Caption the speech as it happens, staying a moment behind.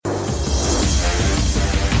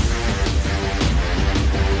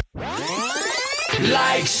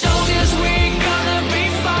Like soldiers, we're gonna be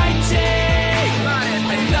fighting,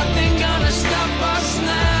 and nothing gonna stop us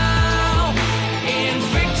now. In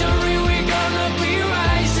victory, we're gonna be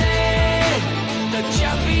rising. The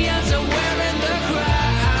champions are wearing the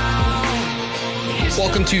crown.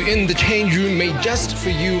 Welcome to In the Change Room, made just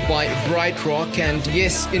for you by Bright Rock. And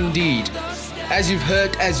yes, indeed, as you've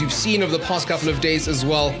heard, as you've seen over the past couple of days as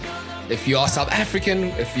well, if you are South African,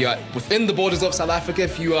 if you are within the borders of South Africa,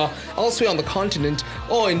 if you are elsewhere on the continent,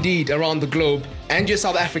 or indeed around the globe, and you're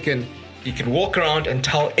South African, you can walk around and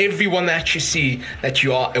tell everyone that you see that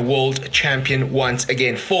you are a world champion once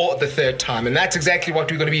again for the third time. And that's exactly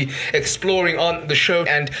what we're going to be exploring on the show.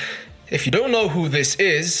 And if you don't know who this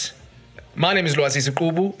is, my name is Lwazi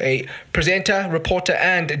Zikubu, a presenter, reporter,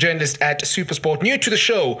 and journalist at SuperSport. New to the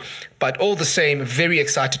show, but all the same, very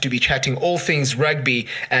excited to be chatting all things rugby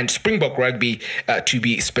and Springbok rugby, to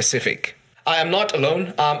be specific. I am not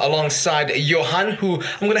alone. I'm alongside Johan, who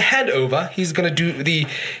I'm going to hand over. He's going to do the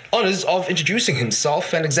honors of introducing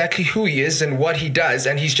himself and exactly who he is and what he does.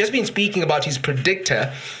 And he's just been speaking about his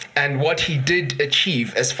predictor and what he did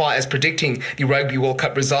achieve as far as predicting the Rugby World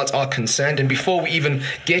Cup results are concerned. And before we even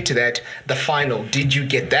get to that, the final, did you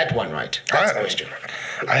get that one right? That's the question.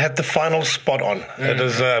 I had the final spot on. It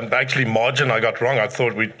is actually margin I got wrong. I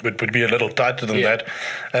thought it would be a little tighter than that.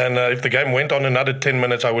 And if the game went on another 10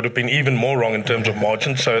 minutes, I would have been even more wrong in terms of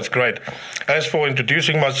margin, so it's great. As for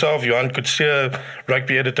introducing myself, Johan Coetzee,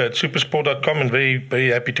 rugby editor at supersport.com, and very, very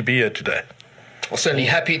happy to be here today. Well, certainly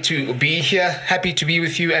happy to be here, happy to be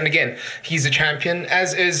with you. And again, he's a champion,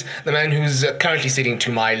 as is the man who's currently sitting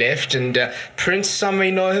to my left. And Prince, some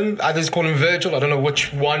may know him, others call him Virgil. I don't know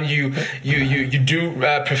which one you do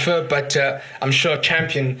prefer, but I'm sure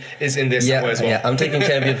champion is in there somewhere as well. Yeah, I'm taking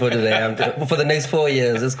champion for today. For the next 4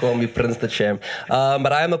 years, just call me Prince the Champ.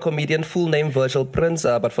 But I am a comedian, full name Virgil Prince.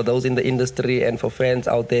 But for those in the industry and for fans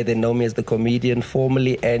out there, they know me as the comedian,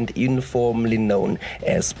 formally and informally known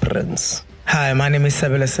as Prince. Hi, my name is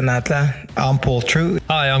Sebele Senatla. I'm Paul True.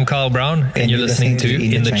 Hi, I'm Carl Brown, and you're listening to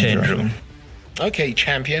In the Change Room. Okay,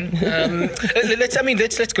 champion.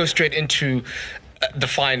 Let's go straight into the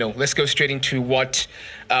final. Let's go straight into what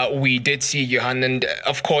we did see, Johan. And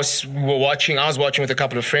of course, I was watching with a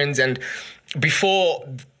couple of friends, and before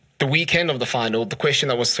the weekend of the final, the question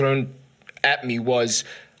that was thrown at me was,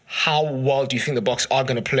 how well do you think the Boks are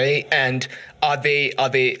going to play, and are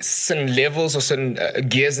there certain levels or certain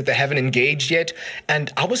gears that they haven't engaged yet?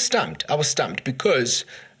 And I was stumped because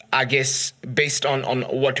I guess based on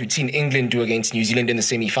what we'd seen England do against New Zealand in the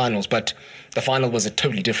semi-finals, but the final was a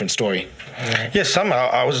totally different story. Yes, somehow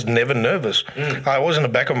I was never nervous. I was in the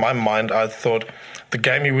back of my mind, I thought the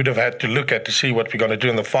game you would have had to look at to see what we're going to do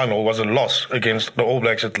in the final was a loss against the All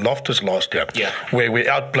Blacks at Loftus last year, where we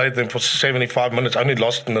outplayed them for 75 minutes, only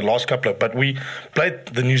lost in the last couple of, but we played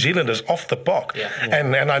the New Zealanders off the park.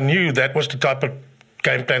 And I knew that was the type of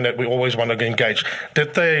game plan that we always want to engage.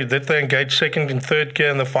 Did they engage second and third gear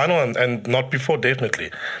in the final and not before? Definitely.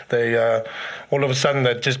 They all of a sudden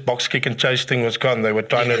that just box kick and chase thing was gone. They were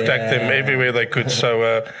trying to attack them everywhere they could.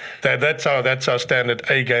 So that's our standard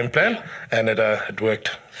A game plan, and it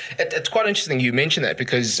worked. It's quite interesting you mentioned that,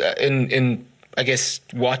 because in I guess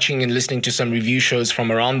watching and listening to some review shows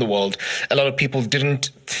from around the world, a lot of people didn't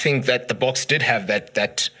think that the Boks did have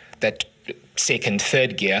that second,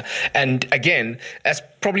 third gear. And again, that's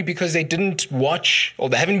probably because they didn't watch, or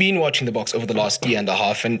they haven't been watching the Boks over the last year and a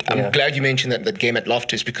half. And I'm glad you mentioned that game at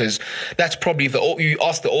Loftus, because that's probably you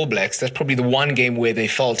asked the All Blacks, that's probably the one game where they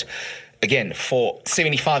felt, again, for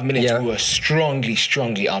 75 minutes, we were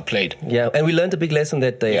strongly outplayed. Yeah, and we learned a big lesson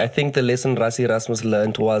that day. I think the lesson Rassie Erasmus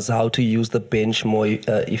learned was how to use the bench more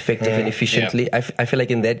effective and efficiently. I feel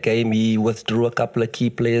like in that game, he withdrew a couple of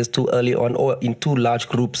key players too early on, or in two large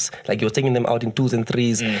groups. Like he was taking them out in twos and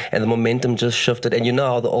threes, and the momentum just shifted. And you know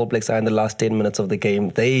how the All Blacks are in the last 10 minutes of the game.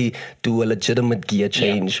 They do a legitimate gear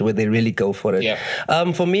change where they really go for it.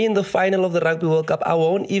 For me, in the final of the Rugby World Cup, I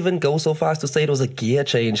won't even go so far as to say it was a gear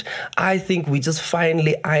change. I think we just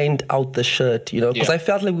finally ironed out the shirt, because I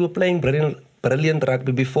felt like we were playing brilliant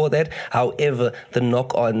rugby before that. However, the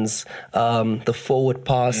knock-ons, the forward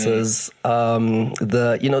passes,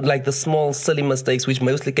 the small silly mistakes, which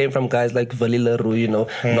mostly came from guys like Willie Leroux,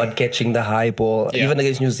 not catching the high ball. Even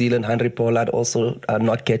against New Zealand, Henry Pollard also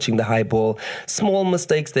not catching the high ball. Small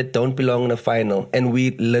mistakes that don't belong in a final. And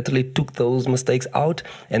we literally took those mistakes out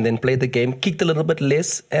and then played the game, kicked a little bit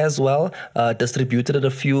less as well, distributed it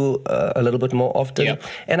a little bit more often.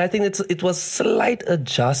 And I think it was slight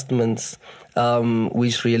adjustments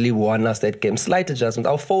which really won us that game. Slight adjustment.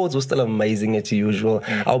 Our forwards were still amazing as usual.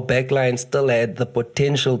 Our backline still had the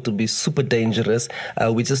potential to be super dangerous.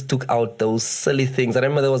 We just took out those silly things. I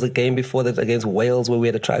remember there was a game before that against Wales where we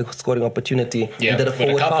had a try scoring opportunity. Yeah, we did a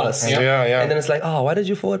forward pass. Yeah. And then it's like, why did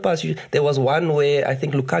you forward pass? There was one where I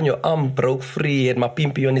think Lucanio arm broke free, had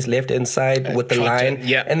Mapimpi on his left-hand side with the line,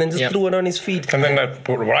 and then just threw it on his feet. And then that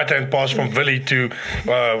right-hand pass from Willie to,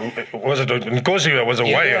 was it Nkosi was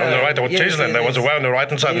away on the right, or Chesland, there was away on the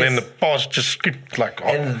right-hand side, and then the pass just skipped like...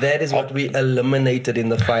 And that is what we eliminated in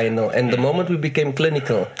the final. And the moment we became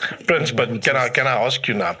clinical... Prince, but can I ask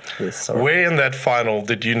you now, where in that final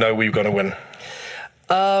did you know we were going to win?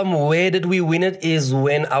 Where did we win it is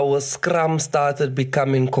when our scrum started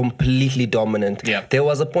becoming completely dominant. Yeah. There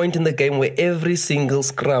was a point in the game where every single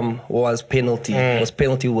scrum was penalty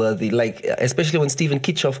worthy. Like, especially when Stephen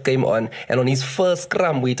Kitchoff came on, and on his first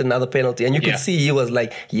scrum we hit another penalty, and you could see he was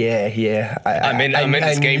like, I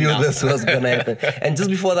knew this was going to happen. And just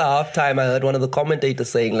before the halftime, I heard one of the commentators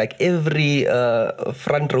saying, like, every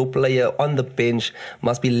front row player on the bench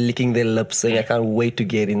must be licking their lips, saying, I can't wait to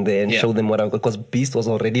get in there and show them what I've got, because Beast was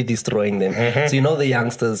already destroying them. So the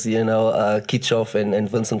youngsters, Kitchoff and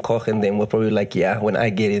Vincent Koch and them were probably like, when I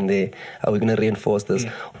get in there, are we going to reinforce this?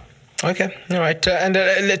 Okay, all right.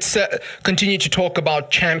 Let's continue to talk about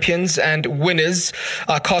champions and winners.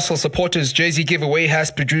 Our Castle Supporters Jersey giveaway has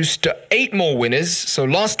produced 8 more winners. So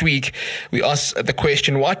last week, we asked the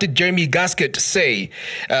question, what did Jeremy Gaskett say?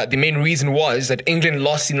 The main reason was that England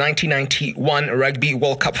lost the 1991 Rugby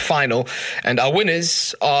World Cup final. And our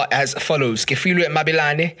winners are as follows. Kefilwe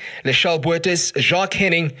Mabelane, Leshal Buertes, Jacques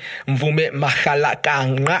Henning, Mvume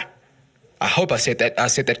Machalakanga. I hope I said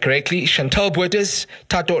that correctly. Chantal Buertes,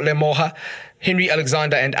 Tato Lemoha, Henry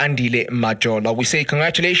Alexander and Andile Majola. We say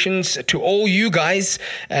congratulations to all you guys,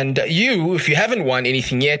 and you, if you haven't won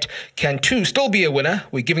anything yet, can too still be a winner.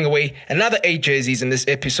 We're giving away another 8 jerseys in this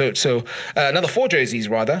episode, so another 4 jerseys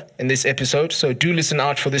rather in this episode. So do listen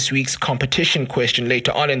out for this week's competition question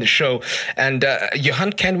later on in the show. And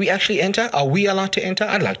Johan, can we actually enter? Are we allowed to enter?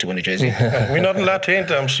 I'd like to win a jersey. We're not allowed to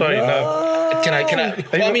enter. I'm sorry. No. Can I?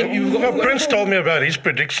 Well, I mean, Prince told me about his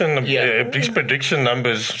prediction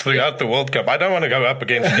numbers throughout the World Cup. I don't want to go up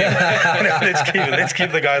against him. let's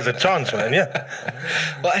give the guys a chance, man. Yeah.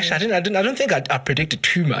 Well, actually, I don't think I predicted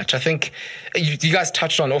too much. I think you guys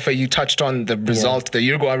touched on You touched on the result, the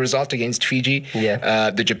Uruguay result against Fiji.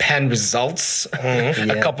 The Japan results,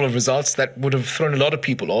 a couple of results that would have thrown a lot of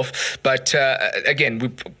people off. But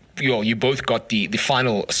again, you both got the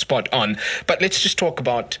final spot on. But let's just talk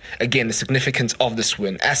about, again, the significance of this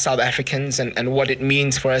win as South Africans and what it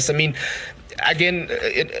means for us. I mean, again,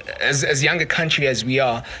 as young a country as we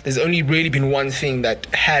are, there's only really been one thing that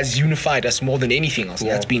has unified us more than anything else, and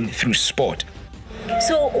that's been through sport.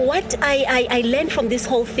 So what I learned from this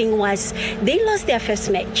whole thing was they lost their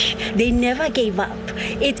first match. They never gave up.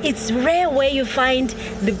 It's rare where you find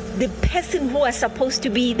the person who was supposed to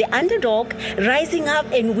be the underdog rising up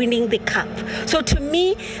and winning the cup. So to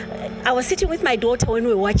me, I was sitting with my daughter when we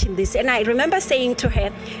were watching this, and I remember saying to her,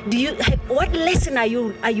 what lesson are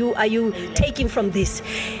you taking from this?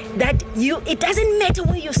 That it doesn't matter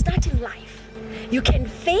where you start in life. You can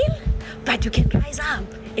fail, but you can rise up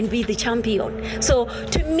and be the champion. So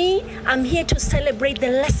to me, I'm here to celebrate the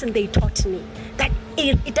lesson they taught me. That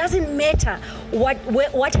it doesn't matter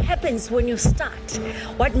what happens when you start.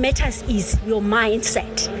 What matters is your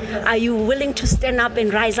mindset. Are you willing to stand up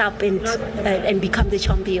and rise up and become the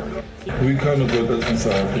champion? We kind of got that in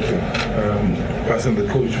South Africa. Us and the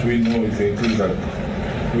coach, we know exactly that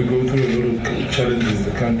we go through a lot of challenges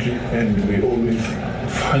in the country, and we always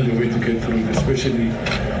find a way to get through it, especially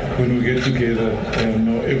when we get together and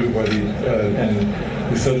know everybody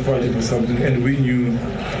and we start fighting for something. And we knew,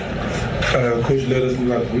 coach let us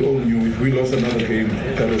know, we all knew if we lost another game,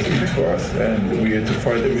 that was it for us, and we had to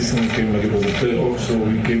fight every single game like it was a playoff, so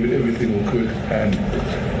we gave it everything we could. And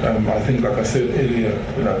I think, like I said earlier,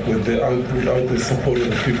 without the support of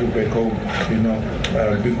the people back home,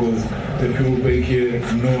 because the people back here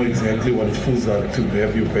know exactly what it feels like to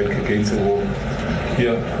have your back against the wall.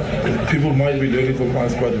 Yeah, people might be learning from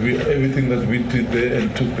us, but everything that we did there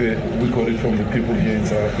and took there, we got it from the people here in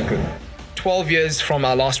South Africa. 12 years from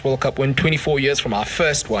our last World Cup win, 24 years from our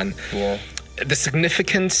first one. Yeah. The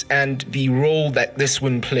significance and the role that this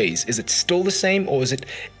win plays, is it still the same, or is it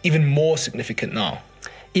even more significant now?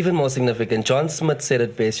 Even more significant, John Smith said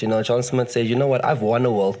it best. John Smith said, you know what, I've won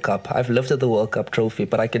a World Cup. I've lifted the World Cup trophy,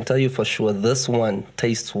 but I can tell you for sure this one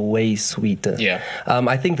tastes way sweeter. Yeah.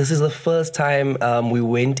 I think this is the first time we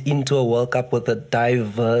went into a World Cup with a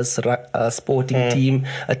diverse sporting team,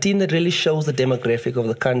 a team that really shows the demographic of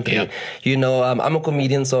the country. Yeah. I'm a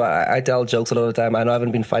comedian, so I tell jokes a lot of the time. I know I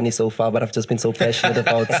haven't been funny so far, but I've just been so passionate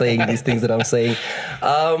about saying these things that I'm saying.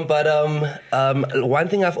 One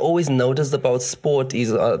thing I've always noticed about sport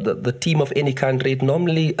is the team of any country, it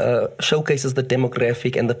normally showcases the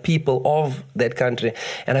demographic and the people of that country.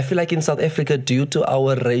 And I feel like in South Africa, due to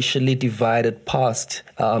our racially divided past,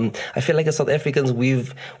 I feel like as South Africans,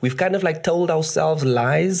 we've kind of like told ourselves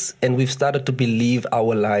lies, and we've started to believe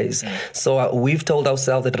our lies. So we've told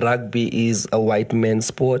ourselves that rugby is a white man's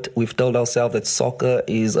sport. We've told ourselves that soccer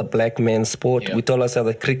is a black man's sport. We told ourselves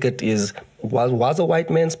that cricket was a white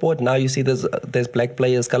man's sport. Now you see there's black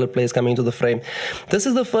players, colored players coming into the frame. This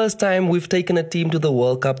is the first time we've taken a team to the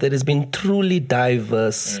World Cup that has been truly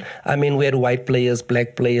diverse. I mean, we had white players,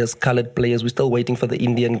 black players, colored players. We're still waiting for the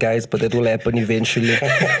Indian guys, but that will happen eventually.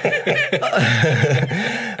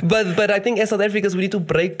 But I think as South Africans, we need to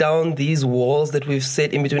break down these walls that we've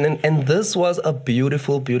set in between. And this was a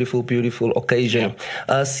beautiful, beautiful, beautiful occasion.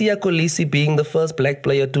 Siya Kolisi being the first black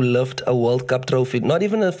player to lift a World Cup trophy. Not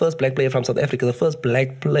even the first black player from South Africa, the first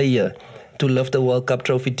black player to lift a World Cup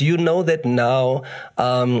trophy. Do you know that now...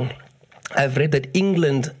 I've read that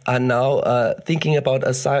England are now thinking about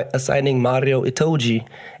assigning Mario Itoje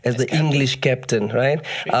as the English captain, right?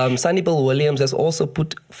 Sonny Bill Williams has also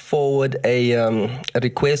put forward a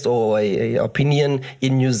request or a opinion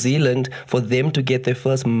in New Zealand for them to get their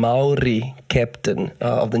first Maori captain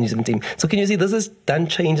of the New Zealand team. So can you see, this has done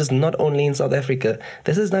changes not only in South Africa,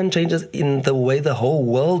 this has done changes in the way the whole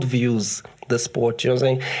world views the sport, you know what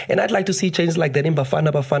I'm saying? And I'd like to see changes like that in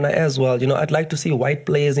Bafana as well. I'd like to see white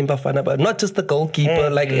players in Bafana, but not just the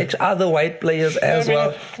goalkeeper, other white players as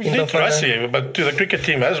well. We need Rassie, but to the cricket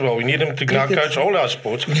team as well. We need him to now coach all our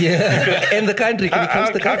sports. Yeah, and the country.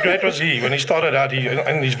 How great was he? When he started out,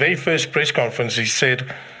 in his very first press conference, he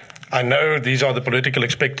said, I know these are the political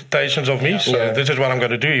expectations of me, so this is what I'm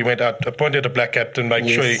going to do. He went out, appointed a black captain, made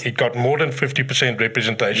sure he got more than 50%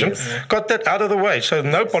 representation, got that out of the way. So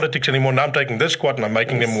no politics anymore. Now I'm taking this squad and I'm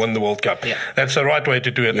making them win the World Cup. That's the right way to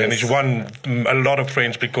do it, and he's won a lot of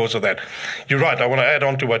friends because of that. You're right. I want to add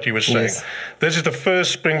on to what you were saying. This is the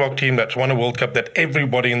first Springbok team that's won a World Cup that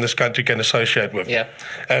everybody in this country can associate with.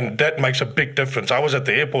 And that makes a big difference. I was at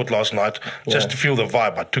the airport last night just to feel the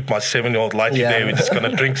vibe. I took my 7-year-old Lighty there. We're just going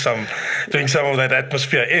to drink some of that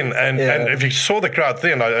atmosphere in, and if you saw the crowd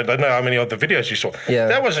then, I don't know how many of the videos you saw.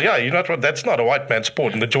 That was that's not a white man's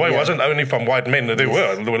sport, and the joy wasn't only from white men. There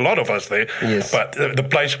were a lot of us there, but the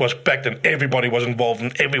place was packed and everybody was involved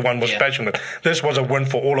and everyone was passionate. This was a win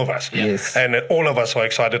for all of us, and all of us are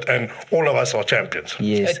excited and all of us are champions.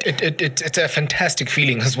 It's a fantastic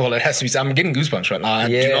feeling as well. It has to be. I'm getting goosebumps right now. I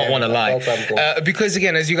do not want to lie, because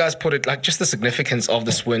again, as you guys put it, like just the significance of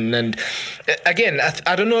this win, and again,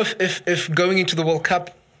 I don't know if going into the World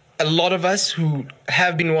Cup, a lot of us who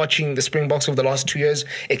have been watching the Springboks over the last 2 years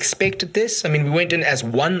expected this. I mean, we went in as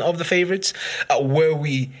one of the favorites. Were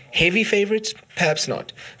we heavy favorites? Perhaps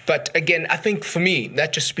not. But again, I think for me,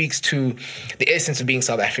 that just speaks to the essence of being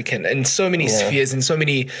South African. In so many spheres, in so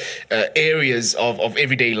many areas of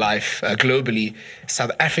everyday life globally,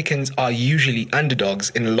 South Africans are usually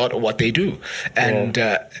underdogs in a lot of what they do. And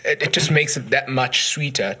it just makes it that much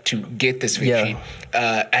sweeter to get this victory.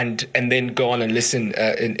 And then go on and listen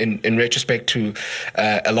in retrospect to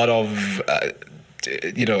a lot of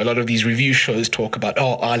a lot of these review shows talk about,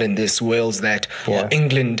 Ireland this, Wales that, or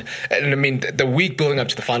England. And I mean, the week building up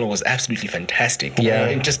to the final was absolutely fantastic.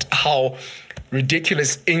 And just how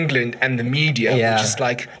ridiculous England and the media were just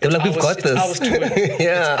like, they're like, we've got this. It's ours to win.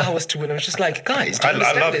 It's ours to win. I was just like, guys, I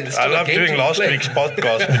love doing last week's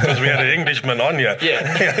podcast because we had an Englishman on here.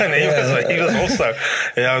 And he was also,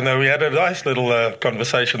 we had a nice little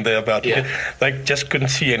conversation there about they just couldn't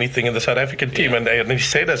see anything in the South African team, and he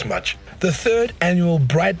said as much. The third annual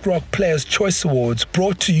Bright Rock Players' Choice Awards,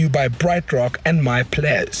 brought to you by Bright Rock and My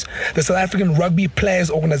Players. The South African Rugby Players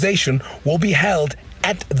Organisation will be held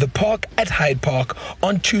at the Park at Hyde Park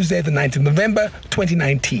on Tuesday the 9th of November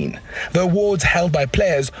 2019. The awards held by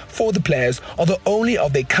players for the players are the only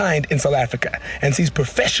of their kind in South Africa and sees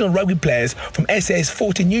professional rugby players from SA's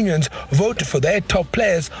 14 unions vote for their top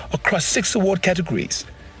players across 6 award categories.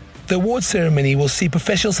 The awards ceremony will see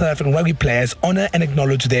professional South African rugby players honour and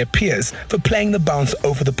acknowledge their peers for playing the bounce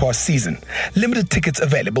over the past season. Limited tickets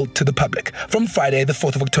available to the public from Friday the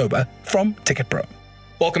 4th of October from Ticket Pro.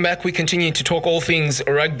 Welcome back. We continue to talk all things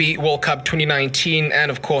Rugby World Cup 2019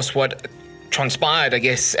 and, of course, what transpired, I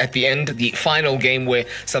guess, at the end, the final game where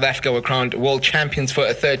South Africa were crowned world champions for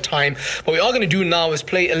a third time. What we are going to do now is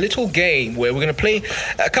play a little game where we're going to play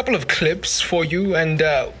a couple of clips for you and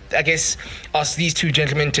I guess ask these two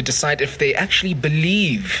gentlemen to decide if they actually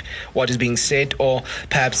believe what is being said or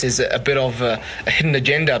perhaps there's a bit of a hidden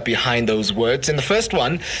agenda behind those words. And the first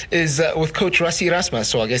one is with Coach Rassie Erasmus,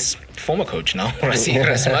 so I guess former coach now, Rassie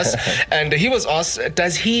Erasmus. And he was asked,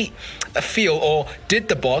 does he feel or did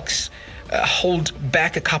the Boks hold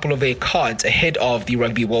back a couple of their cards ahead of the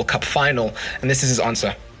Rugby World Cup final? And this is his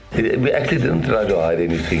answer. We actually didn't try to hide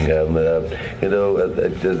anything. The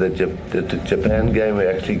Japan game, we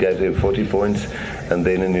actually gave them 40 points, and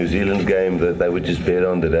then the New Zealand game that they would just bet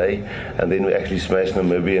on the day, and then we actually smashed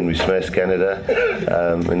Namibia and we smashed Canada.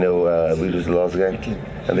 We was the last game,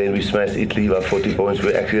 and then we smashed Italy by 40 points.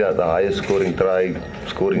 We actually had the highest scoring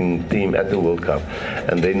team at the World Cup.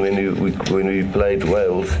 And then when we played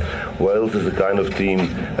Wales is the kind of team,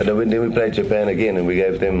 and then we played Japan again, and we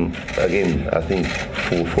gave them again, I think,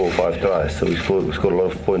 four or five tries. So we scored a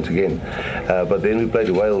lot of points again. But then we played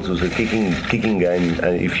Wales, who's a kicking game,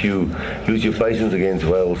 and if you lose your patience against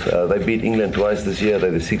Wales, they beat England twice this year.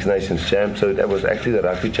 They're the Six Nations champ. So that was actually the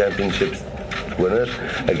Rugby Championships winner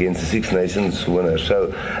against the Six Nations winner.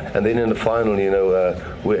 So, and then in the final,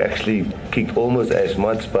 we actually kicked almost as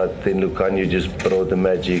much, but then Lukhanyo just brought the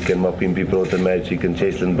magic, and Mapimpi brought the magic, and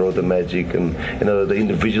Cheslin brought the magic, and the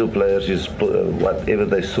individual players just whatever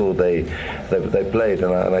they saw, they played,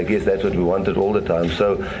 and I guess that's what we wanted all the time.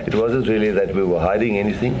 So it wasn't really that we were hiding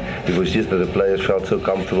anything. It was just that the players felt so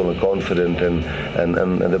comfortable and confident, and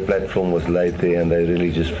the platform was laid there, and they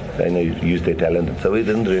really just used their talent. So we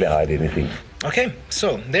didn't really hide anything. Okay,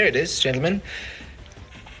 so there it is, gentlemen.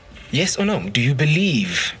 Yes or no? Do you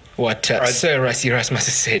believe what Sir Rassie Erasmus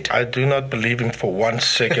has said? I do not believe him for 1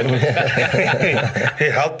 second. He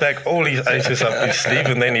held back all his aces up his sleeve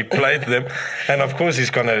and then he played them. And of course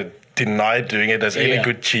he's going to deny doing it as any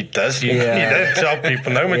good cheat does. You don't tell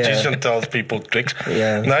people. No magician tells people tricks.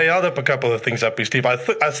 Now he held up a couple of things up his sleeve. I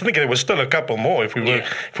think there was still a couple more if we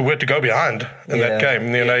were to go behind in that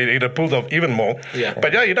game. He'd have pulled off even more.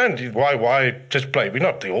 But you don't. Why just play? We're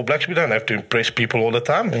not the All Blacks. We don't have to impress people all the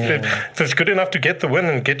time. If it's good enough to get the win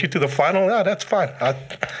and get you to the final, that's fine. I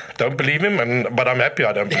don't believe him, but I'm happy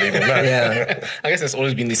I don't believe him. I guess that's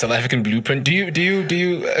always been the South African blueprint. Do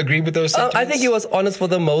you agree with those sentiments? I think he was honest for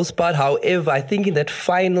the most part. However, I think in that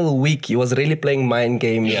final week, he was really playing mind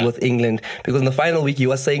games with England, because in the final week, he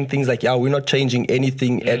was saying things like, we're not changing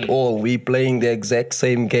anything at all. We're playing the exact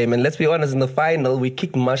same game. And let's be honest, in the final, we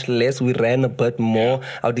kicked much less. We ran a bit more.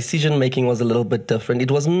 Our decision-making was a little bit different.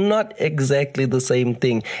 It was not exactly the same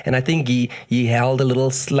thing. And I think he held a little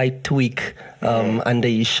slight tweak under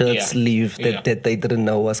his shirt sleeve that they didn't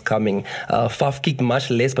know was coming. Faf kicked much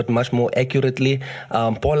less, but much more accurately.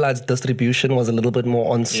 Pollard's distribution was a little bit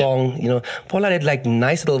more on song. Pollard had like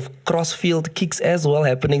nice little cross-field kicks as well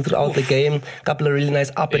happening throughout the game. A couple of really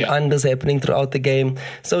nice up and unders happening throughout the game.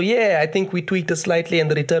 So I think we tweaked it slightly,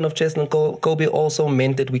 and the return of Cheslin Kolbe also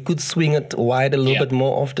meant that we could swing it wide a little bit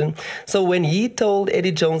more often. So when he told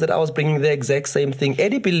Eddie Jones that I was bringing the exact same thing,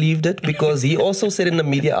 Eddie believed it, because he also said in the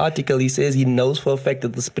media article, he says he knows for a fact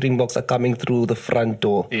that the Springboks are coming through the front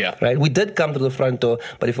door. Right? We did come through the front door,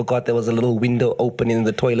 but he forgot there was a little window opening in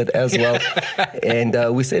the toilet as well. And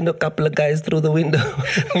we sent a couple of guys through the window.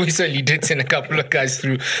 We certainly did send a couple of guys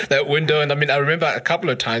through that window. And I remember a couple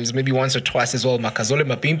of times, maybe once or twice as well, Makazole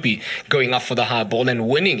Mapimpi going up for the high ball and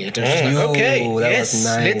winning it. And just like, okay, yes,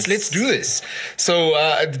 nice. let's do this. So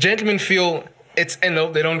the gentlemen feel it's they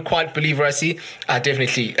don't quite believe Rassie. I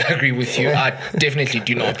definitely agree with you. I definitely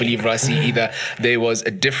do not believe Rassie either. There was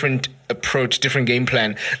a different approach, different game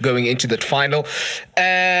plan going into that final.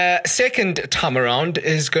 Second time around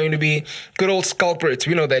is going to be good old Schalk Brits.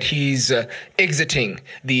 We know that he's exiting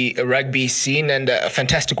the rugby scene, and a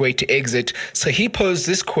fantastic way to exit. So he posed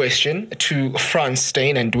this question to Frans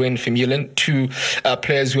Steyn and Duane Vermeulen, two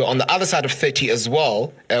players who are on the other side of 30 as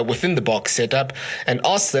well, within the Boks setup, and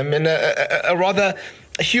asked them in a rather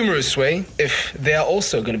humorous way if they are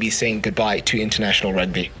also going to be saying goodbye to international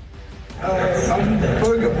rugby. I'm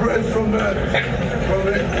burger bread from the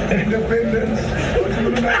independence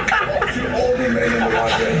to all the men on the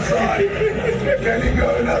right-hand side. Can he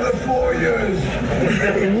go another 4 years?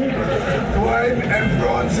 Duane and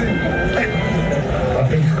Francie. I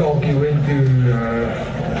think Schalky went to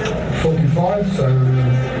 45, so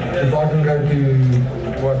if I can go to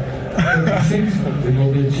 36, it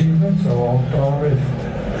will be achievement, so I'll try it.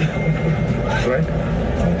 Great.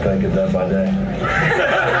 I'll take it day by day.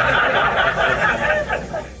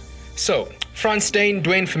 So, Frans Steyn,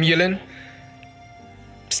 Dwayne Vermeulen,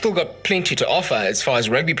 still got plenty to offer as far as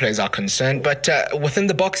rugby players are concerned, but within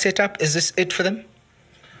the box setup, is this it for them?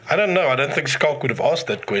 I don't know. I don't think Schalk would have asked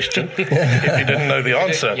that question if he didn't know the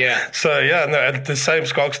answer. So, the same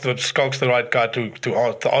Schalk's the right guy to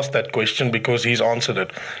ask that question because he's answered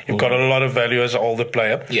it. You've got a lot of value as an older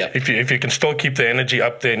player. If you can still keep the energy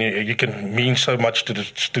up there, and you can mean so much to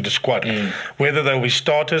the squad. Whether they'll be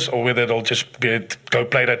starters or whether they'll just go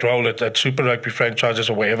play that role at Super Rugby franchises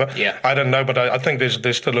or wherever, I don't know. But I think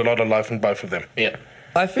there's still a lot of life in both of them.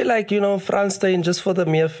 I feel like, Frans Steyn, just for the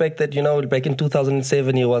mere fact that, back in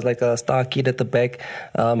 2007, he was like a star kid at the back,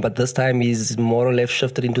 but this time he's more or less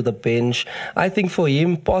shifted into the bench. I think for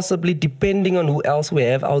him, possibly, depending on who else we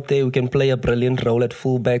have out there who can play a brilliant role at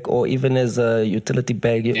fullback or even as a utility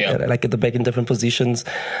back, like at the back in different positions.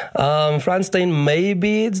 Frans Steyn,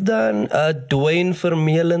 maybe it's done. Dwayne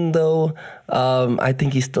Vermeulen, though, I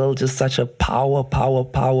think he's still just such a power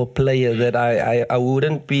player that I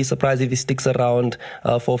wouldn't be surprised if he sticks around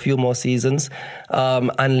for a few more seasons,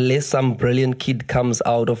 unless some brilliant kid comes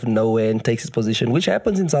out of nowhere and takes his position, which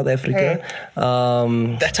happens in South Africa.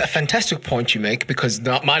 That's a fantastic point you make, because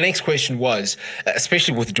my next question was,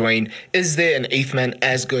 especially with Dwayne, is there an eighth man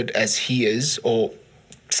as good as he is, or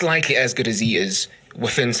slightly as good as he is,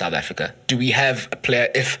 within South Africa? Do we have a player,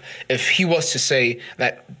 if he was to say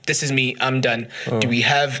that this is me, I'm done, do we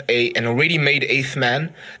have an already made eighth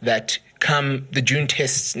man that come the June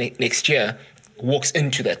tests next year walks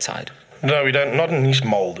into that side? No, we don't. Not in his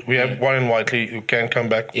mould. We have Warren Whiteley who can come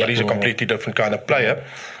back, but he's a completely different kind of player.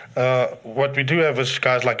 What we do have is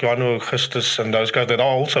guys like Janu Augustus and those guys that are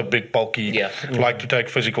also big, bulky, like to take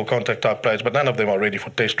physical contact type players, but none of them are ready for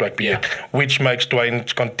test rugby yet, which makes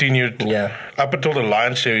Dwayne continued up until the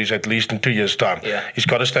Lions series, at least in 2 years' time. He's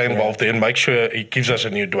got to stay involved there and make sure he gives us a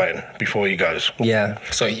new Dwayne before he goes.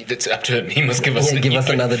 So it's up to him. He must give us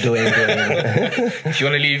another Dwayne. If you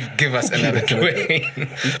want to leave, give us another Dwayne.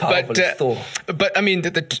 But I mean,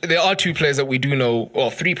 there are two players that we do know,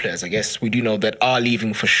 or three players, I guess, we do know that are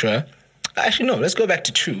leaving for sure. Actually, no, let's go back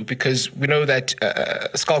to two, because we know that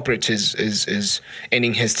Schalk Brits is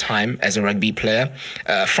ending his time as a rugby player.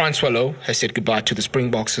 Francois Louw has said goodbye to the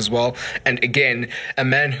Springboks as well. And again, a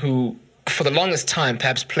man who, for the longest time,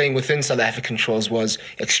 perhaps playing within South African shores, was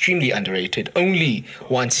extremely underrated. Only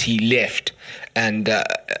once he left and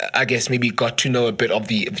I guess maybe got to know a bit of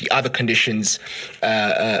the other conditions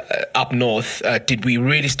up north, did we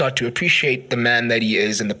really start to appreciate the man that he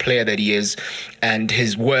is and the player that he is and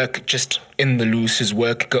his work just in the loose, his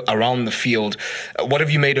work around the field. What have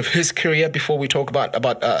you made of his career before we talk about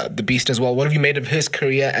the Beast as well? What have you made of his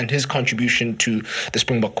career and his contribution to the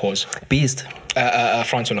Springbok cause? Beast?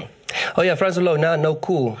 Francois Louw. Oh yeah, Francois Louw. No,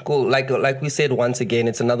 cool. Like we said, once again,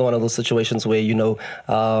 it's another one of those situations where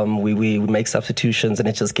we make substitutions and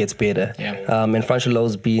it just gets better. And Francois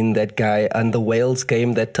Louw's been that guy, and the Wales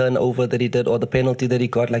game, that turnover that he did, or the penalty that he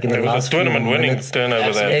got, like in the last tournament-winning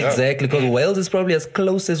turnover there. Exactly, because Wales is probably as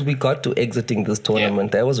close as we got to exiting this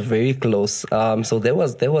tournament. That was very close. So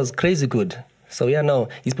that was crazy good. So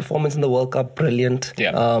his performance in the World Cup, brilliant.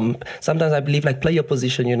 Sometimes I believe, play your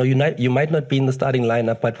position. You might not be in the starting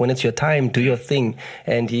lineup, but when it's your time, do your thing.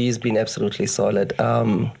 And he's been absolutely solid.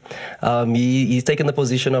 He's taken the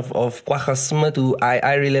position of Kwagga Smith, who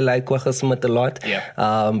I really like Kwagga Smith a lot.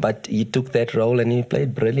 But he took that role and he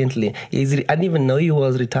played brilliantly. I didn't even know he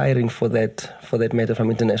was retiring for that matter from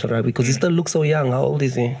international rugby, because he still looks so young. How old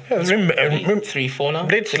is he? 3, 4 now.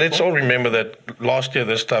 Let's all remember that last year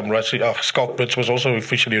this time, Schalk Brits was also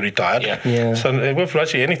officially retired. So with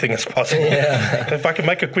Rassie, anything is possible. If I can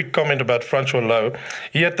make a quick comment about Francois Louw,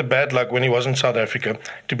 he had the bad luck when he was in South Africa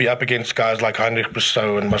to be up against guys like Heinrich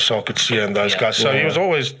Brousseau and Marcel Coetzee and those guys. So he was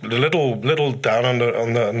always a little down on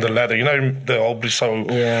the ladder. The old Brousseau.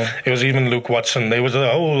 It was even Luke Watson. There was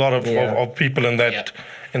a whole lot of people in that.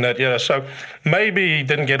 In that year. So maybe he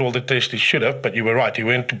didn't get all the tests he should have, but you were right. He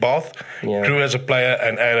went to Bath, grew as a player,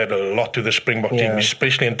 and added a lot to the Springbok team,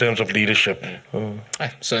 especially in terms of leadership.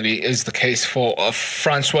 Certainly is the case for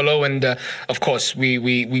Francois Louw, and of course we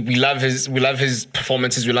love his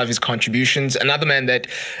performances, we love his contributions. Another man that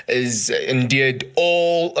is endeared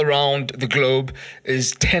all around the globe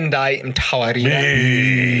is Tendai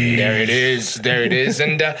Mtawarira. There it is.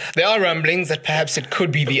 And there are rumblings that perhaps it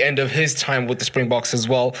could be the end of his time with the Springboks as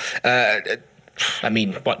well. The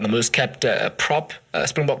most capped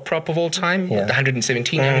Springbok prop of all time?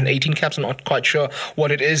 117, 118 caps, I'm not quite sure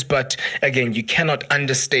what it is, but again, you cannot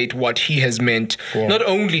understate what he has meant, not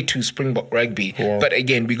only to Springbok rugby, but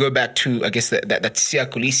again, we go back to, I guess, that Siya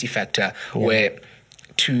Kolisi factor, where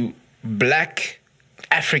to black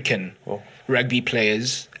African rugby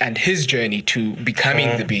players and his journey to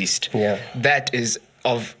becoming the Beast, that is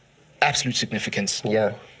of absolute significance.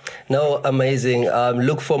 Yeah. No, amazing.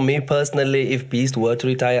 Look, for me personally, if Beast were to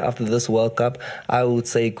retire after this World Cup, I would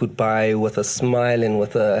say goodbye with a smile and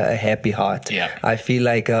with a happy heart. Yeah. I feel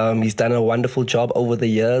like he's done a wonderful job over the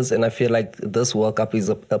years, and I feel like this World Cup is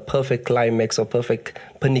a perfect climax or perfect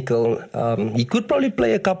pinnacle. He could probably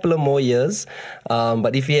play a couple of more years,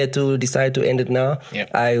 but if he had to decide to end it now,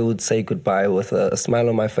 I would say goodbye with a smile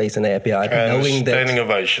on my face and a happy heart, and knowing a standing that.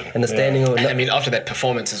 ovation. And a standing ovation. I mean, after that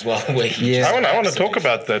performance as well, where he I want to talk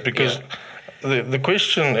about that because the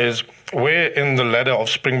question is, where in the ladder of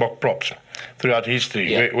Springbok props throughout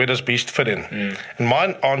history, where does Beast fit in? And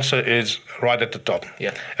my answer is right at the top.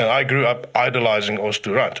 And I grew up idolizing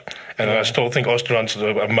Osterrand, and I still think Osterrand's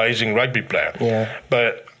an amazing rugby player.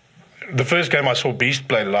 But the first game I saw Beast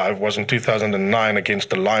play live was in 2009 against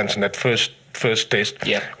the Lions in that first test,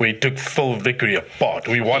 where he took Phil Vickery apart.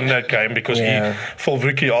 We won that game because Phil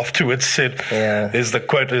Vickery afterwards said, there's the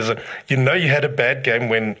quote, you know you had a bad game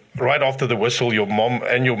when right after the whistle your mom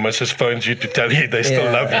and your missus phones you to tell you they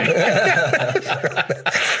still love you.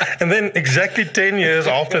 And then exactly 10 years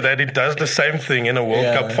after that, he does the same thing in a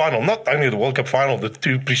World Cup final. Not only the World Cup final, the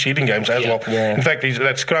two preceding games as well. In fact,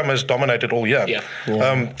 that scrum has dominated all year.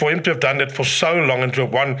 For him to have done that for so long and to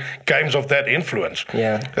have won games of that influence,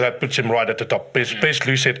 that puts him right at the top. Best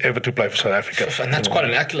loose head ever to play for South Africa. And that's quite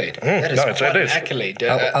an accolade. That is quite an accolade.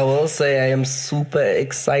 I will say I am super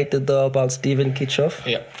excited though about Stephen Kitchoff.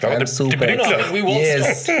 I'm super excited. We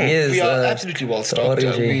we are absolutely well stocked.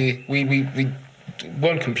 We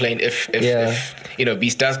won't complain if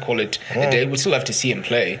Beast does call it a day. We'd still have to see him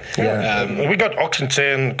play. We got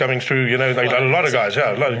Oxensen coming through. A lot of guys.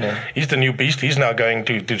 He's the new Beast. He's now going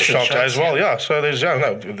to the Sharks as well. So there's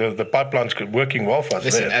the pipeline's working well for us.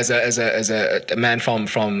 Listen, as a man from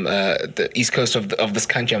the east coast of this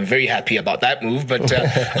country, I'm very happy about that move. But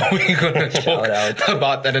we're going to talk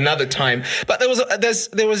about that another time. But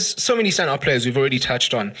there was so many standout players we've already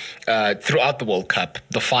touched on throughout the World Cup,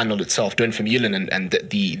 the final itself, Duane Vermeulen and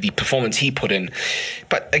the performance he put in.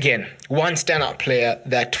 But again, one standout player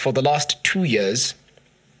that for the last 2 years,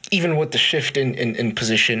 even with the shift in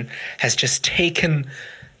position, has just taken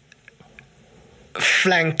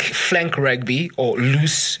flank rugby or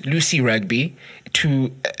loosey rugby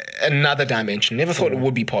to another dimension. Never thought it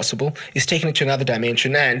would be possible. He's taken it to another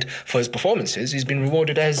dimension, and for his performances, he's been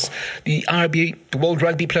rewarded as the RB World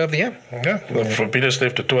Rugby Player of the Year. For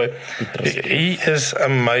Pieter-Steph du Toit, he is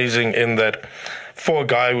amazing in that. For a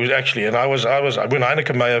guy who's actually, and I was when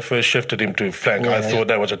Heineke Meyer first shifted him to flank, I thought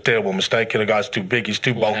that was a terrible mistake. The guy's too big, he's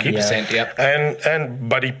too bulky,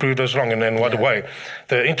 but he proved us wrong. And then what a way!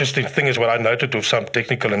 The interesting thing is what I noted with some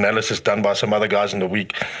technical analysis done by some other guys in the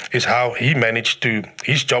week is how he managed to.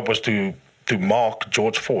 His job was to mark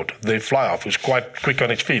George Ford, the fly-off, who's quite quick on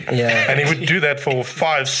his feet. And he would do that for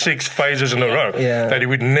 5-6 phases in a row, that he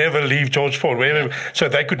would never leave George Ford. So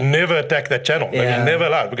they could never attack that channel. They would never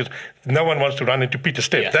allow it because no one wants to run into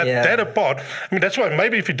Pieter-Steph. That apart, I mean, that's why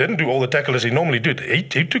maybe if he didn't do all the tackle as he normally did,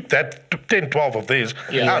 he took that 10, 12 of theirs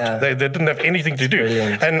out. They didn't have anything to do.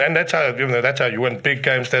 And that's how you win big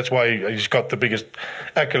games. That's why he's got the biggest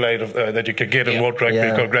accolade that you could get in World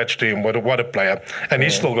Rugby. Congrats to him. What a player. And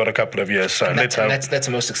he's still got a couple of years. So that's the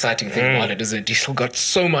most exciting thing about it, isn't it? He's still got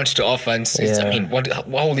so much to offer. And I mean, how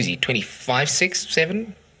old is he? 25, 6,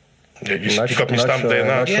 7? Yeah, you got me stumped there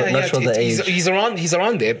now. Not sure the age. He's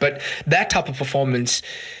around there, but that type of performance,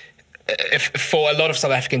 for a lot of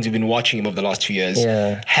South Africans who've been watching him over the last 2 years,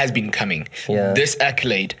 has been coming. This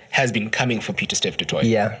accolade has been coming for Pieter-Steph du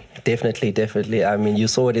Toit. Definitely. I mean, you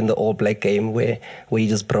saw it in the All Black game where he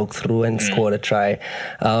just broke through and scored a try.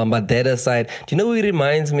 But that aside, do you know who he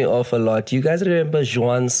reminds me of a lot? Do you guys remember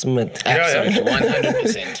Johan Smith? Absolutely,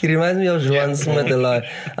 100%. He reminds me of Johan Smith a lot.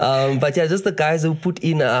 But just the guys who put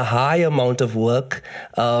in a high amount of work,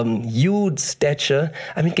 huge stature.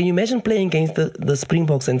 I mean, can you imagine playing against the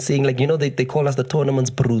Springboks and seeing, they call us the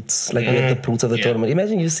tournament's brutes. We have the brutes of the tournament.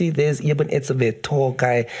 Imagine you see there's Eben Etzebeth, tall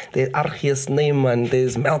guy. There's Argies Neyman.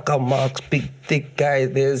 There's Malcolm Marx, big, thick guy.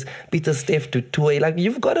 There's Pieter-Steph du Toit.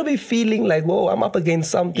 You've got to be feeling like, whoa, I'm up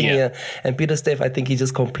against something here. And Pieter-Steph, I think he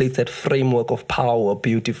just completes that framework of power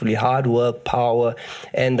beautifully. Hard work, power.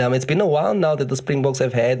 And it's been a while now that the Springboks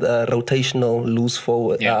have had rotational loose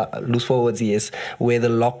forwards, where the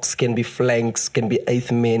locks can be flanks, can be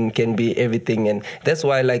eighth men, can be everything. And that's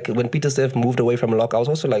why, when Pieter-Steph moved away from lock, I was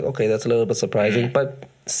also like, okay, that's a little bit surprising. But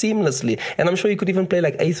seamlessly. And I'm sure you could even play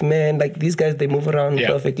like 8th man. Like these guys, they move around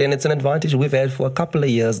perfectly. And it's an advantage we've had for a couple of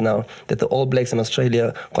years now that the All Blacks in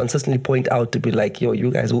Australia consistently point out to be like, yo,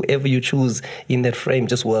 you guys, whoever you choose in that frame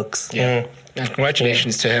just works. Yeah. And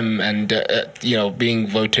congratulations to him and, being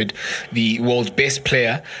voted the world's best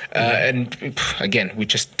player. And again, we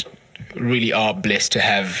just really are blessed to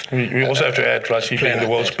have. We also have to add Rassie being the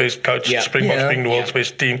world's best coach, Springboks being the world's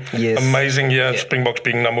best team. Yes. Amazing year, Springboks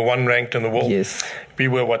being number 1 ranked in the world. Yes. We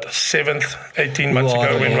were 7th 18 months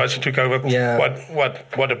ago when Rassie took over. Yeah.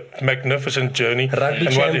 What a magnificent journey. Rugby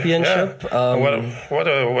championship. What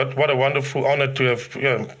a wonderful honor to have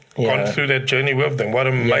gone through that journey with them. What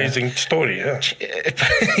an amazing story. Yeah.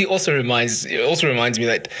 It also reminds me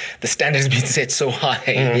that the standard has been set so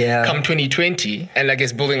high come 2020, and I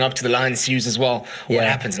guess building up to the Lions series as well. What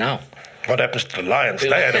happens now? What happens to the Lions? They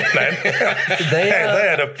had a plan. they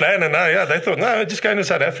had a plan, and now, they thought, no, we're just going to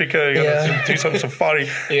South Africa, going to do some safari.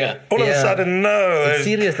 All of a sudden, no. It's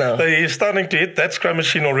serious now. They're starting to hit that scrum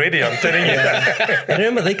machine already, I'm telling you. And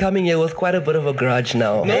remember, they're coming here with quite a bit of a grudge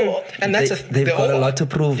now. No, and they've got a lot to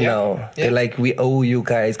prove now. Yeah. They're like, we owe you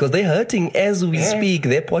guys. Because they're hurting as we speak.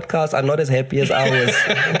 Their podcasts are not as happy as ours.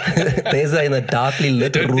 They're in a darkly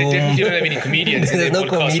lit room. They definitely don't have any comedians. There's no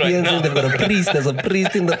comedians. Right, they've got a priest. There's a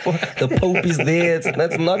priest in the Pope is there.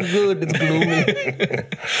 That's not good. It's gloomy.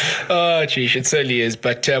 Oh, geez, it certainly is.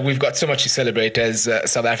 But we've got so much to celebrate as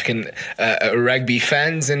South African rugby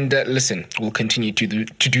fans. And listen, we'll continue to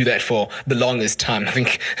do that for the longest time. I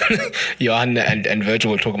think Johan and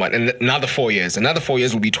Virgil will talk about it. In another 4 years. Another 4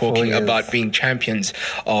 years, we'll be talking about being champions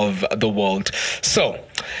of the world. So,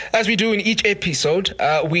 as we do in each episode,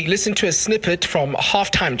 we listen to a snippet from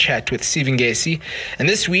Halftime Chat with Steve Ngesi. And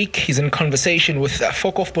this week, he's in conversation with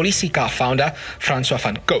Fokof Politika founder, Francois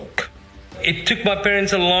van Coke. It took my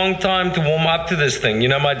parents a long time to warm up to this thing.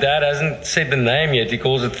 My dad hasn't said the name yet. He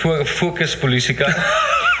calls it Fokus Politika.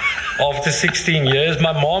 After 16 years.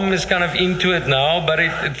 My mom is kind of into it now, but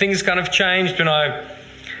things kind of changed when I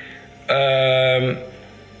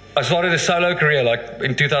started a solo career. Like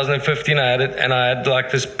in 2015, I had like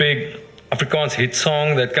this big Afrikaans hit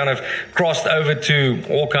song that kind of crossed over to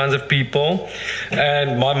all kinds of people,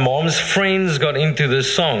 and my mom's friends got into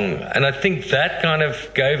this song, and I think that kind of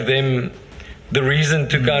gave them the reason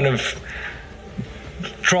to kind of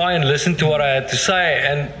try and listen to what I had to say,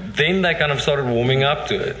 and then they kind of started warming up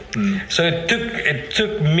to it. So it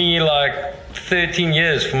took me like 13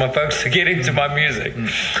 years for my folks to get into my music.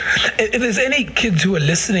 If there's any kids who are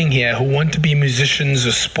listening here who want to be musicians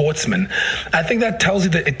or sportsmen, I think that tells you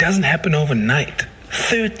that it doesn't happen overnight.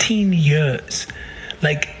 13 years.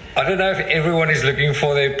 Like, I don't know if everyone is looking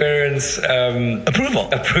for their parents' approval,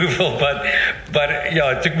 but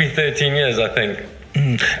it took me 13 years, I think.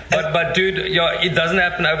 But dude, it doesn't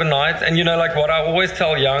happen overnight. And like what I always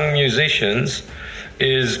tell young musicians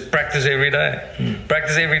is practice every day.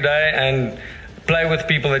 Practice every day and play with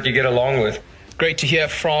people that you get along with. Great to hear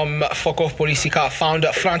from Fokof Politika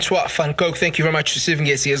founder Francois van Coke. Thank you very much to Siv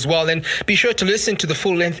Ngesi as well. And be sure to listen to the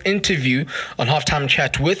full-length interview on Halftime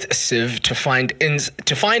Chat with Siv. To find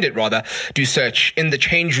it, do search In the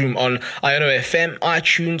Change Room on Iono FM,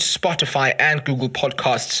 iTunes, Spotify, and Google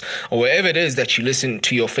Podcasts, or wherever it is that you listen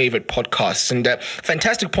to your favorite podcasts. And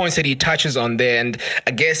fantastic points that he touches on there. And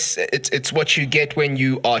I guess it's what you get when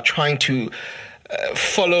you are trying to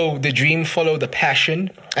follow the dream, follow the passion.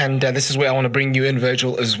 And this is where I want to bring you in,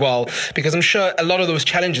 Virgil, as well, because I'm sure a lot of those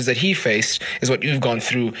challenges that he faced is what you've gone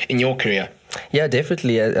through in your career. Yeah,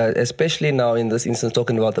 definitely. Especially now in this instance,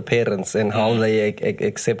 talking about the parents and how they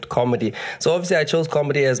accept comedy. So obviously, I chose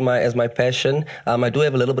comedy as my passion. I do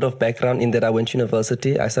have a little bit of background in that I went to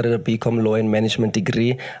university. I started a BCom Law and Management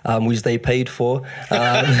degree, which they paid for,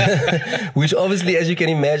 which obviously, as you can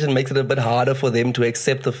imagine, makes it a bit harder for them to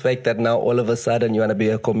accept the fact that now all of a sudden you want to be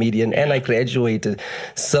a comedian. And I graduated.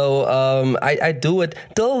 So I do it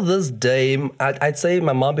till this day. I'd say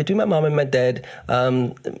between my mom and my dad,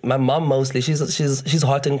 my mom mostly, she's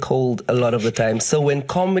hot and cold a lot of the time. So when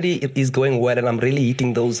comedy is going well and I'm really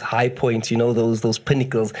hitting those high points, those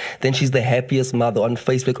pinnacles, then she's the happiest mother on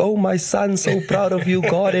Facebook. Oh, my son, so proud of you,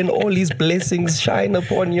 God, and all these blessings shine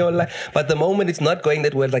upon your life. But the moment it's not going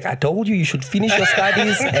that well, like, I told you should finish your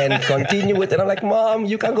studies and continue with it. And I'm like, Mom,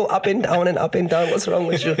 you can't go up and down and up and down. What's wrong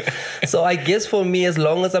with you? So I guess for me, as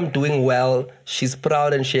long as I'm doing well, she's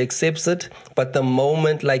proud and she accepts it. But the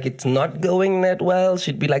moment like it's not going that well,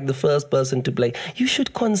 she'd be like the first person to be like, you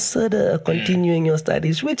should consider continuing your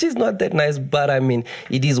studies, which is not that nice, but I mean,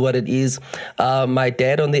 it is what it is. My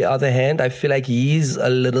dad, on the other hand, I feel like he's a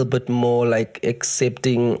little bit more like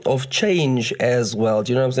accepting of change as well.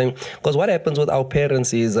 Do you know what I'm saying? Because what happens with our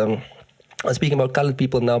parents is, speaking about colored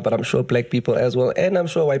people now, but I'm sure black people as well, and I'm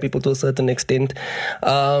sure white people to a certain extent.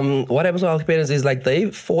 What happens with our parents is like they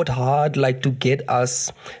fought hard like to get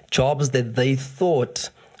us jobs that they thought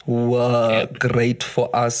were great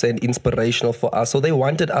for us and inspirational for us. So they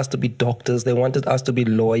wanted us to be doctors, they wanted us to be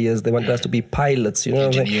lawyers, they wanted us to be pilots, you know,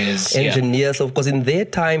 engineers. So of course, in their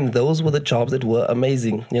time, those were the jobs that were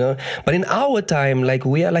amazing, you know. But in our time, like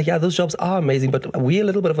we are like, yeah, those jobs are amazing, but we're a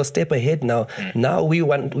little bit of a step ahead now. Now we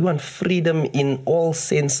want freedom in all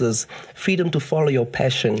senses, freedom to follow your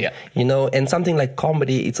passion, you know. And something like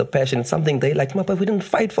comedy, it's a passion. It's something they like. But we didn't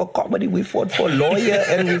fight for comedy. We fought for lawyer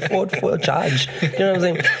and we fought for a judge. You know what I'm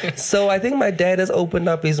saying? So I think my dad has opened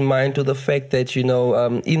up his mind to the fact that, you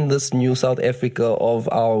know, in this new South Africa of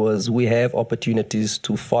ours, we have opportunities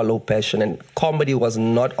to follow passion. And comedy was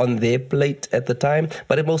not on their plate at the time,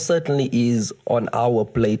 but it most certainly is on our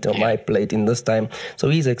plate, on my plate in this time. So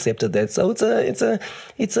he's accepted that. So it's a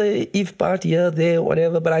if part here, there,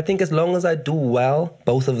 whatever. But I think as long as I do well,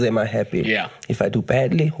 both of them are happy. Yeah. If I do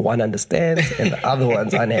badly, one understands and the other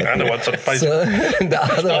one's unhappy. The other one's on Facebook. So the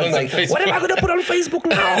other one's like, what am I going to put on Facebook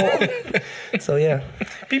now? So yeah,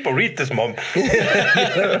 people read this, Mom.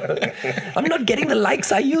 I'm not getting the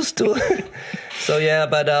likes I used to. So yeah,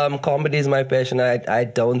 but comedy is my passion. I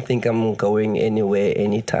don't think I'm going anywhere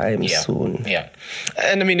anytime soon. Yeah,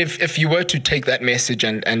 and I mean, if you were to take that message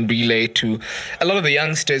and relay to a lot of the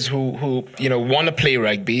youngsters who you know want to play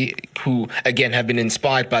rugby, who again have been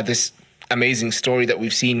inspired by this amazing story that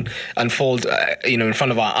we've seen unfold, you know, in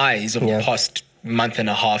front of our eyes over the past month and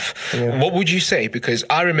a half, what would you say? Because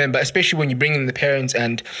I remember, especially when you bring in the parents,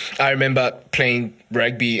 and I remember playing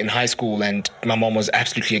rugby in high school and my mom was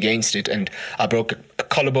absolutely against it, and I broke a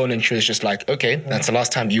collarbone and she was just like, okay, that's the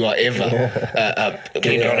last time you are ever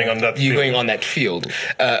going on that field.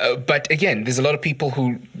 But again, there's a lot of people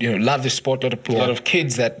who, you know, love the sport, a lot of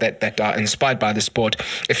kids that are inspired by the sport.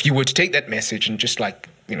 If you were to take that message and just like,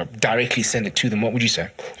 you know, directly send it to them, what would you say?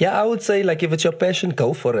 Yeah, I would say, like, if it's your passion,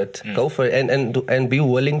 go for it. Go for it and be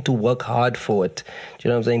willing to work hard for it. Do you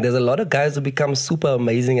know what I'm saying? There's a lot of guys who become super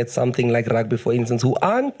amazing at something like rugby, for instance, who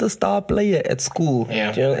aren't the star player at school.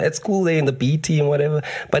 Yeah. You know, at school, they're in the B team, whatever.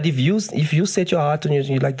 But if you set your heart on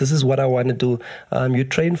you're like, this is what I want to do, you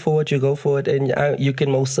train for it, you go for it, and you can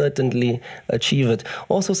most certainly achieve it.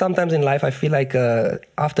 Also, sometimes in life, I feel like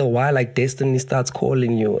after a while, like destiny starts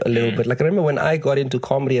calling you a little bit. Like, I remember when I got into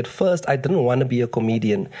comedy, at first, I didn't want to be a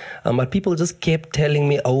comedian. But people just kept telling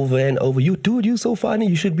me over and over, you're so funny,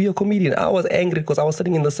 you should be a comedian. I was angry because I was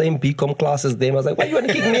sitting in the same BCom class as them. I was like, why you want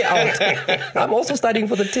to kick me out? I'm also studying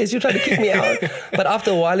for the test. You're trying to kick me out. But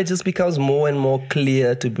after a while, it just becomes more and more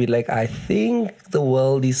clear to be like, I think the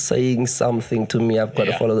world is saying something to me. I've got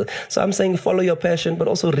to follow it. So I'm saying follow your passion, but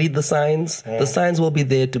also read the signs. The signs will be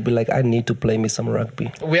there to be like, I need to play me some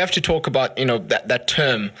rugby. We have to talk about, you know, that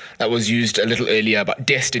term that was used a little earlier about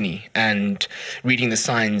destiny and reading the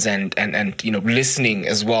signs and you know, listening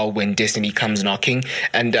as well when destiny comes knocking.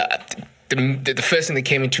 And the first thing that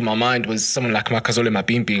came into my mind was someone like Makazole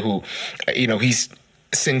Mapimpi, who, you know, he's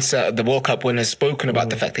since the World Cup win has spoken about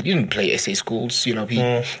the fact that he didn't play SA schools. You know, he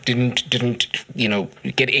didn't you know,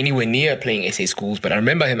 get anywhere near playing SA schools. But I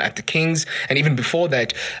remember him at the Kings, and even before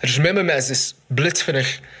that, I just remember him as this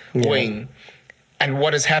blitzfinnig wing. And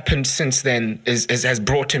what has happened since then has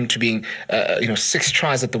brought him to being, you know, 6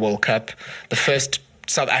 tries at the World Cup, the first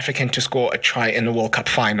South African to score a try in the World Cup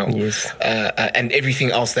final, and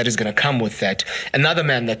everything else that is going to come with that. Another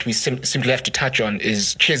man that we simply have to touch on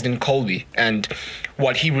is Cheslin Kolbe and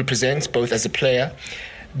what he represents, both as a player,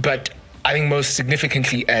 but I think most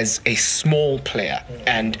significantly as a small player,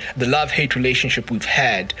 and the love-hate relationship we've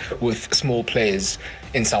had with small players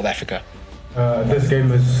in South Africa. This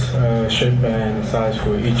game is shape and size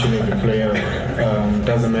for each and every player.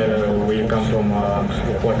 Doesn't matter where you come from,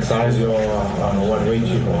 what size you are, what weight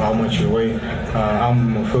you, or how much you weigh.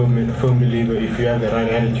 I'm a firm believer if you have the right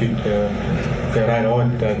attitude, the right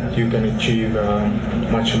heart, that you can achieve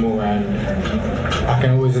much more. And I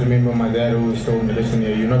can always remember my dad always told me, listen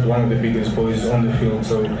here, you're not one of the biggest boys on the field,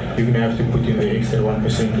 so you're gonna have to put in the extra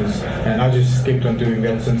 1%. And I just kept on doing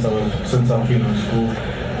that since I've been in school.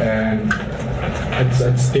 And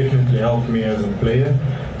it's definitely helped me as a player,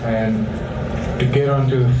 and to get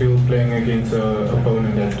onto the field playing against an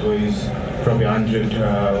opponent that weighs probably 100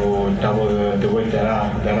 or double the weight that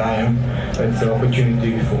I am, it's an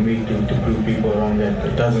opportunity for me to prove people around that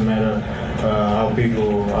it doesn't matter how big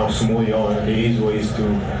or how small you are, there is ways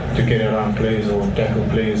to get around players or tackle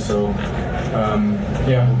players. So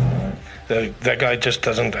yeah. That guy just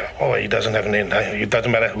doesn't. Oh, he doesn't have an end. It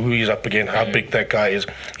doesn't matter who he's up against, how big that guy is.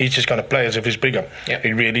 He's just going to play as if he's bigger. Yeah.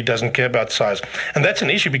 He really doesn't care about size, and that's an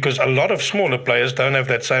issue because a lot of smaller players don't have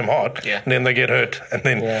that same heart. Yeah. And then they get hurt, and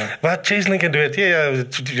then but Cheslin can do it. Yeah,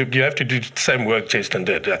 you have to do the same work Cheslin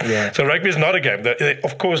did. Yeah. So rugby is not a game.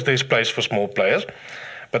 Of course, there's place for small players.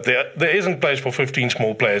 But there isn't place for 15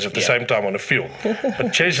 small players at the same time on the field.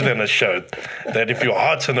 But Cheslin has showed that if your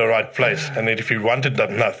heart's in the right place and that if you want it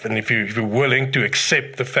enough and if you're willing to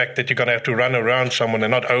accept the fact that you're going to have to run around someone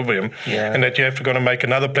and not over him and that you have to going to make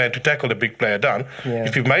another plan to tackle the big player down,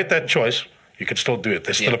 if you've made that choice, you can still do it.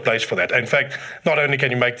 There's still a place for that. In fact, not only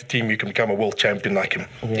can you make the team, you can become a world champion like him.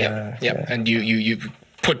 Yeah. And you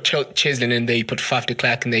put Cheslin in there, you put Faf de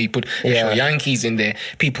Klerk in there, you put Yankees in there,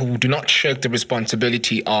 people who do not shirk the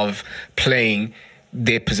responsibility of playing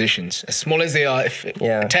their positions. As small as they are, if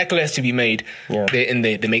a tackle has to be made, they're in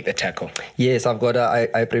there, they make the tackle. Yes, I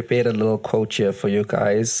prepared a little quote here for you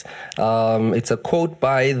guys. It's a quote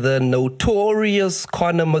by the notorious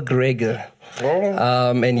Conor McGregor.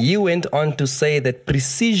 And he went on to say that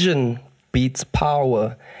precision beats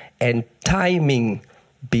power and timing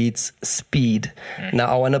beats speed. Now,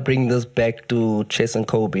 I want to bring this back to Chess and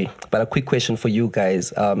Kobe, but a quick question for you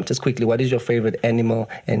guys. Just quickly, what is your favorite animal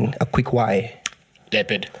and a quick why?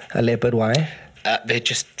 Leopard. A leopard, why? They're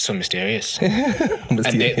just so mysterious. And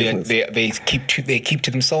they keep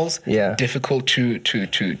to themselves. Yeah. Difficult to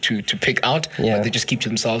pick out. Yeah. But they just keep to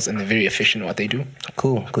themselves and they're very efficient at what they do.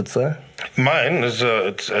 Cool. Good, sir. Mine is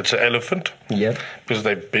it's an elephant. Yeah. Because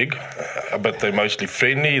they're big, but they're mostly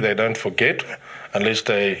friendly. They don't forget. Unless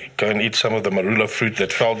they go and eat some of the marula fruit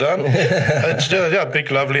that fell down. It's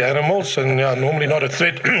big, lovely animals, and normally not a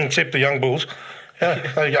threat except the young bulls. Yeah,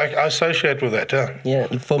 I associate with that, Yeah,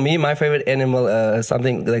 for me, my favorite animal is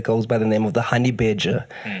something that goes by the name of the honey badger.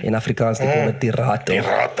 In Afrikaans, they call it dirato.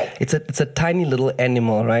 It's a tiny little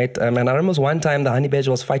animal, right? And I remember one time the honey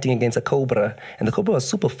badger was fighting against a cobra, and the cobra was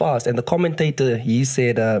super fast. And the commentator, he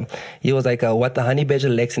said, he was like, what the honey badger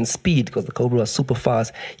lacks in speed, because the cobra was super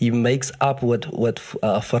fast, he makes up with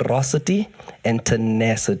ferocity and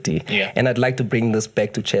tenacity. Yeah. And I'd like to bring this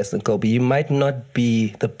back to Chess and Kobe. You might not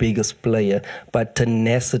be the biggest player, but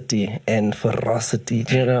tenacity and ferocity.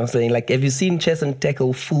 Do you know what I'm saying? Like, have you seen Chess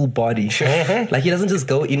tackle full body? Like, he doesn't just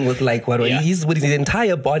go in with he's with his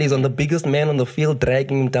entire body. He's on the biggest man on the field,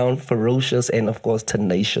 dragging him down, ferocious and of course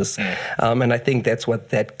tenacious. And I think that's what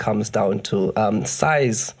that comes down to.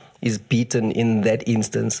 Size is beaten in that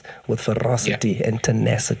instance with ferocity and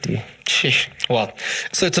tenacity. Well,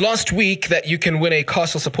 so it's last week that you can win a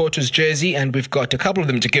Castle supporters jersey, and we've got a couple of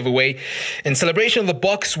them to give away. In celebration of the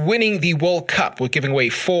Boks winning the World Cup, we're giving away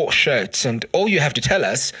 4 shirts, and all you have to tell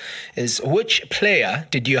us is which player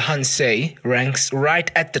did Johan say ranks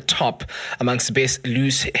right at the top amongst the best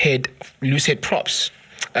loose head props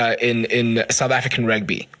in South African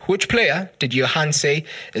rugby. Which player did Johan say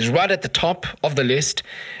is right at the top of the list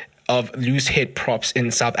of loose head props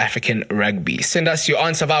in South African rugby? Send us your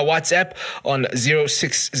answer via WhatsApp on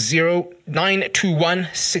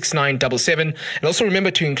 060-921-6977. And also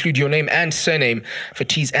remember to include your name and surname for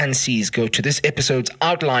T's and C's. Go to this episode's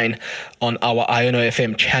outline on our Iono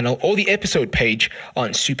FM channel or the episode page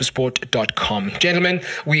on supersport.com. Gentlemen,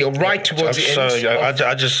 we are right towards the end.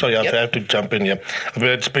 I just saw you. I have to jump in here.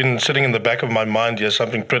 It's been sitting in the back of my mind here,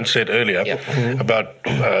 something Prince said earlier about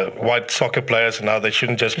white soccer players and how they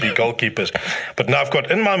shouldn't just be goalkeepers. But now I've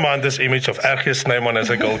got in my mind this image of Ergies Snyman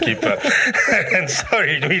as a goalkeeper. And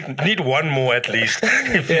sorry, we need one more at least,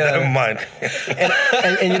 if you don't mind.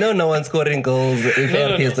 and no one's scoring goals.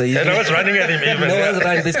 No one's running at him even. No one's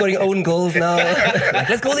running. They're scoring own goals now. Like,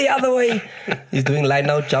 let's go the other way. He's doing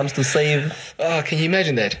line-out jumps to save. Oh, can you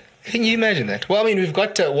imagine that? Can you imagine that? Well, I mean, we've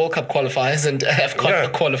got World Cup qualifiers and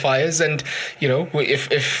AFCON qualifiers, and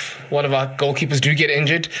if one of our goalkeepers do get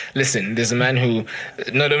injured, listen, there's a man who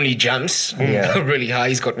not only jumps really high,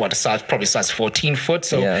 he's got probably size 14 foot,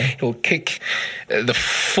 so he'll kick the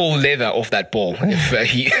full leather off that ball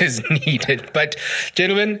if he is needed. But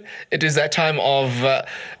gentlemen, it is that time of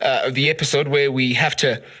the episode where we have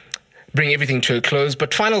to bring everything to a close.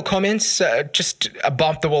 But final comments just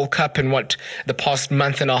about the World Cup and what the past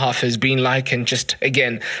month and a half has been like, and just,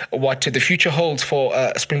 again, what the future holds for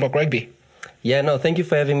Springbok Rugby. Yeah, no, thank you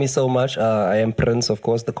for having me so much. I am Prince, of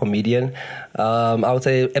course, the comedian. I would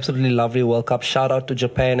say absolutely lovely World Cup. Shout out to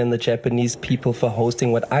Japan and the Japanese people for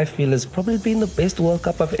hosting what I feel has probably been the best World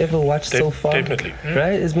Cup I've ever watched so far. Definitely.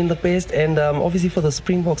 Right? It's been the best. And obviously for the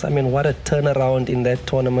Springboks, I mean, what a turnaround in that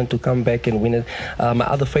tournament to come back and win it. My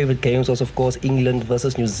other favorite games was, of course, England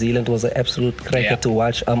versus New Zealand was an absolute cracker to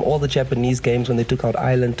watch. All the Japanese games when they took out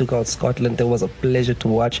Ireland, took out Scotland, there was a pleasure to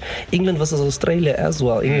watch. England versus Australia as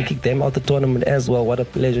well. England kicked them out the tournament as well. What a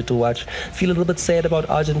pleasure to watch. Feel a little bit sad about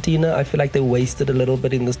Argentina. I feel like they wasted a little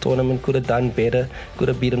bit in this tournament. Could have done better. Could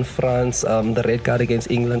have beaten France. The red card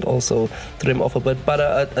against England also threw them off a bit. But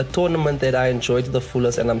a tournament that I enjoyed to the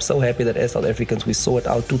fullest, and I'm so happy that as South Africans we saw it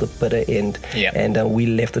out to the bitter end. And we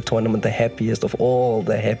left the tournament the happiest of all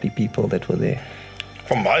the happy people that were there.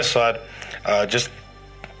 From my side, just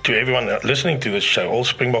to everyone listening to this show, all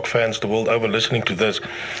Springbok fans the world over listening to this,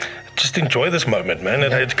 just enjoy this moment, man.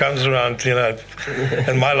 It comes around,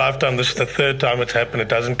 in my lifetime, this is the third time it's happened. It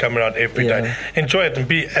doesn't come around every day. Enjoy it and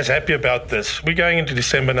be as happy about this. We're going into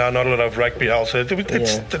December now, not a lot of rugby also.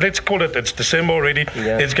 Let's call it, it's December already.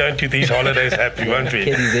 Let's go into these holidays happy, won't we?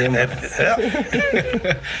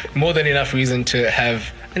 More than enough reason to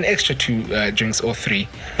have an extra 2 drinks or 3.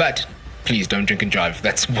 But please don't drink and drive.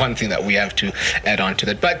 That's one thing that we have to add on to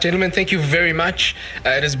that. But gentlemen, thank you very much.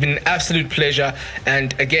 It has been an absolute pleasure.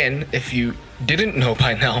 And again, if you didn't know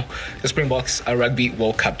by now, the Springboks are Rugby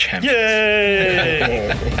World Cup champions. Yay!